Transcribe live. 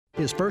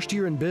His first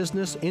year in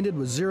business ended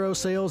with 0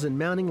 sales and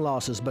mounting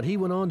losses, but he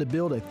went on to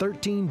build a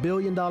 $13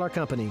 billion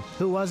company.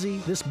 Who was he?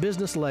 This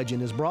business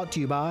legend is brought to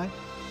you by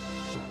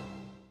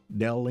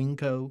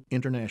Lingco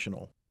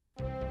International.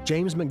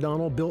 James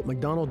McDonnell built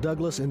McDonnell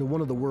Douglas into one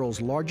of the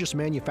world's largest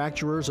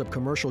manufacturers of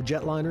commercial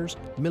jetliners,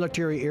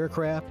 military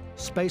aircraft,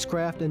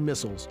 spacecraft, and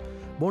missiles.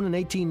 Born in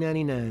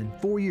 1899,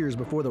 4 years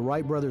before the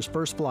Wright brothers'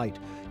 first flight,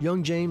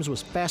 young James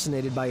was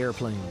fascinated by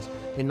airplanes.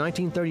 In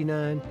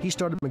 1939, he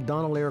started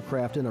McDonnell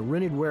Aircraft in a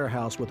rented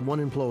warehouse with 1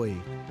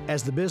 employee.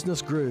 As the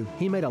business grew,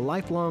 he made a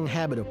lifelong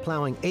habit of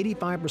plowing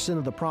 85%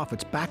 of the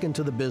profits back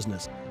into the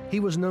business.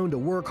 He was known to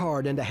work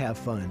hard and to have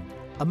fun.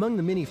 Among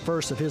the many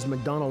firsts of his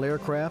McDonnell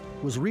aircraft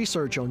was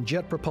research on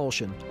jet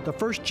propulsion, the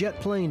first jet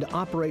plane to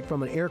operate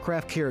from an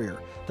aircraft carrier,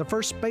 the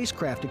first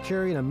spacecraft to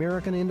carry an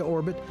American into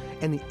orbit,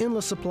 and the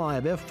endless supply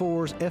of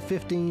F-4s,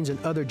 F-15s,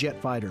 and other jet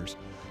fighters.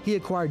 He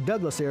acquired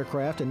Douglas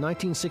Aircraft in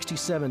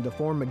 1967 to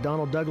form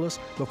McDonnell Douglas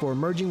before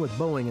merging with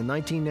Boeing in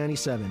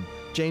 1997.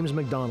 James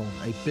McDonnell,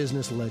 a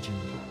business legend.